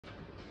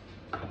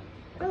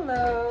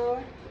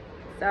Hello.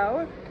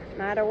 So,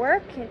 I'm out of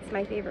work. It's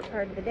my favorite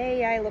part of the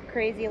day. I look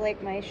crazy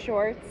like my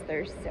shorts.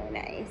 They're so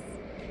nice.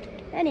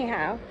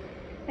 Anyhow,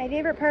 my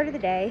favorite part of the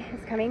day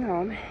is coming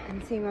home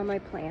and seeing all my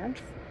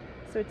plants.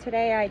 So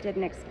today I did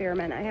an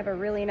experiment. I have a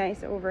really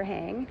nice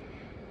overhang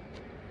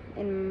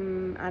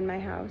on my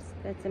house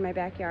that's in my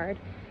backyard.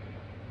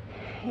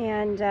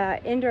 And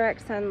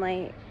indirect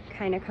sunlight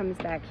kind of comes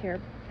back here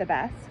the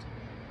best.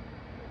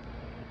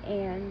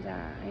 And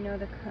I know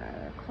the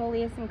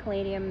coleus and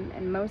caladium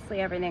and mostly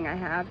everything I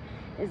have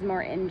is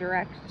more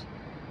indirect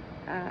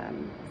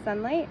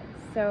sunlight.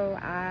 So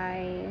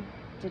I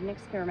did an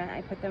experiment.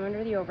 I put them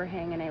under the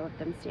overhang and I let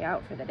them stay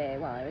out for the day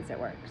while I was at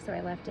work. So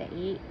I left at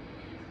 8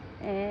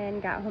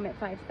 and got home at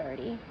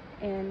 5:30.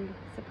 And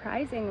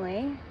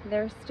surprisingly,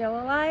 they're still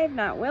alive,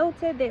 not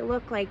wilted. They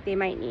look like they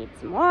might need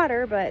some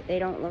water, but they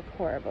don't look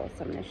horrible.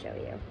 So I'm going to show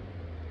you.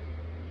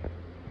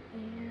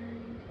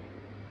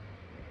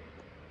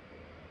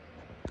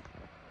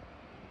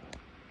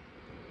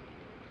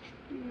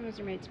 And those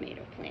are my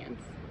tomato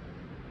plants.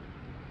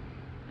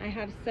 I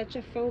have such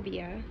a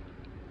phobia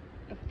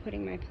of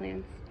putting my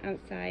plants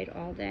outside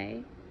all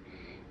day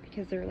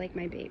because they're like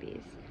my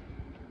babies.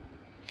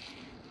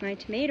 My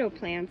tomato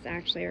plants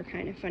actually are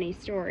kind of funny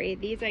story.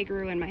 These I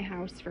grew in my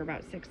house for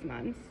about 6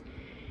 months.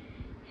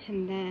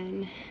 And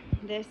then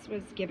this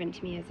was given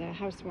to me as a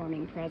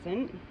housewarming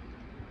present.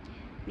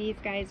 These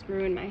guys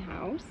grew in my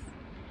house.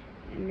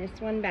 And this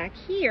one back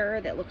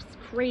here that looks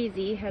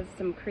crazy has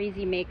some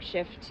crazy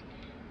makeshift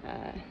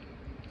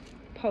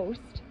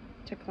post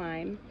to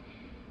climb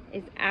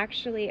is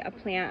actually a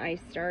plant I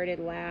started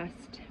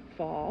last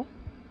fall.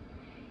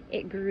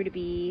 It grew to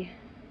be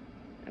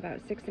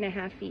about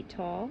 6.5 feet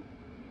tall.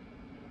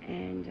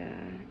 And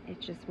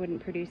it just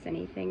wouldn't produce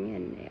anything,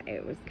 and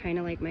it was kind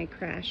of like my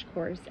crash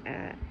course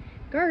at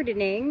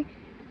gardening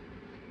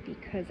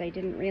because I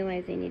didn't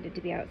realize I needed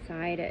to be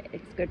outside.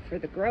 It's good for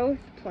the growth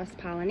plus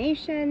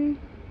pollination.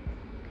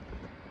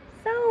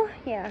 So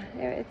yeah,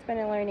 it's been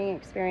a learning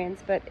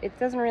experience, but it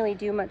doesn't really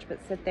do much but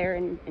sit there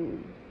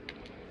and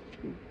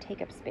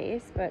take up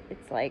space, but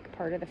it's like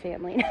part of the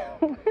family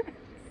now.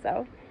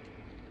 So,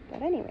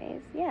 but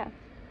anyways, yeah,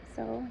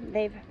 so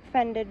they've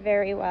fended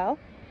very well.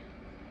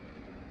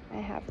 I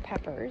have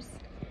peppers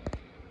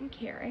and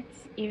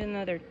carrots. Even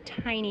though they're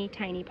tiny,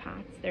 tiny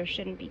pots, there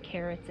shouldn't be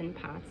carrots in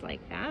pots like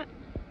that.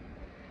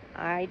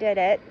 I did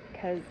it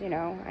because, you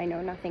know, I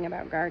know nothing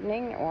about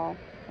gardening. Well,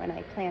 when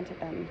I planted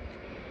them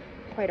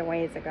quite a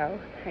ways ago,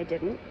 I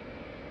didn't.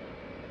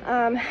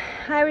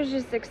 I was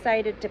just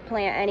excited to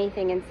plant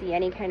anything and see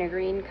any kind of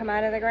green come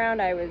out of the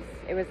ground. It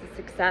was a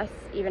success,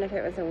 even if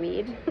it was a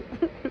weed.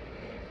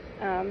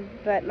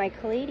 But my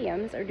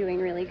caladiums are doing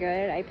really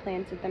good. I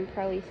planted them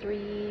probably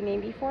 3,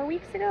 maybe 4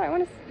 weeks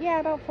ago. Yeah,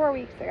 about 4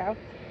 weeks ago.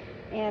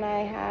 And I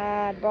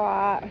had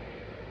bought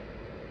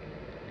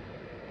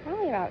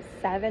probably about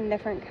 7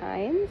 different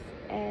kinds.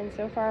 And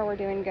so far we're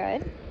doing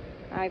good.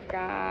 I've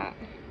got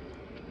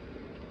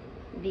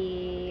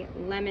the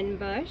lemon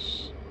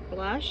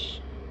blush,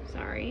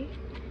 sorry.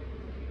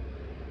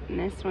 And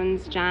this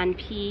one's John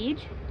Peed.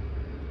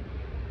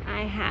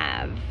 I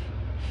have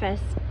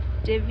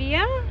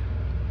Festivia,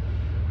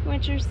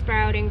 which are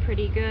sprouting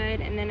pretty good.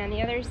 And then on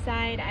the other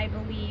side, I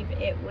believe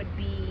it would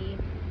be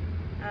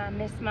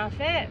Miss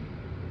Muffet.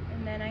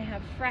 And then I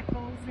have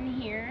Freckles in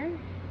here.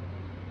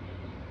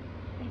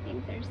 I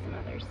think there's some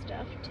other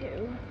stuff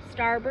too.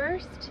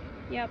 Starburst,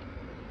 yep,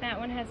 that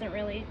one hasn't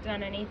really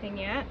done anything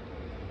yet.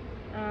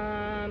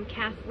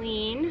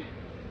 Kathleen,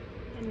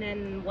 and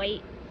then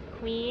White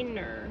Queen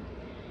or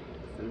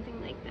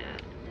something like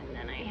that. And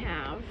then I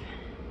have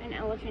an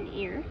elephant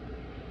ear.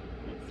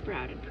 It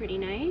sprouted pretty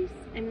nice.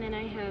 And then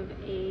I have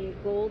a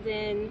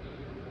golden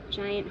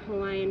giant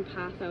Hawaiian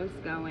pothos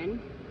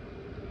going.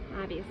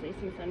 Obviously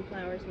some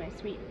sunflowers my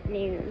sweet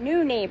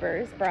new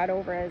neighbors brought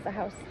over as a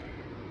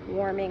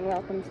housewarming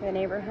welcome to the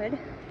neighborhood.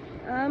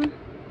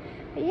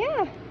 But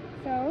yeah,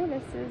 so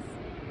this is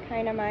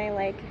kind of my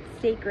like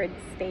sacred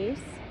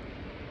space.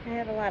 I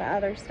have a lot of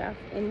other stuff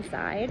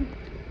inside,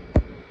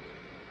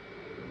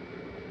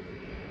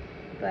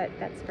 but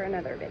that's for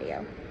another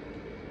video.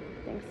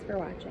 Thanks for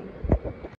watching.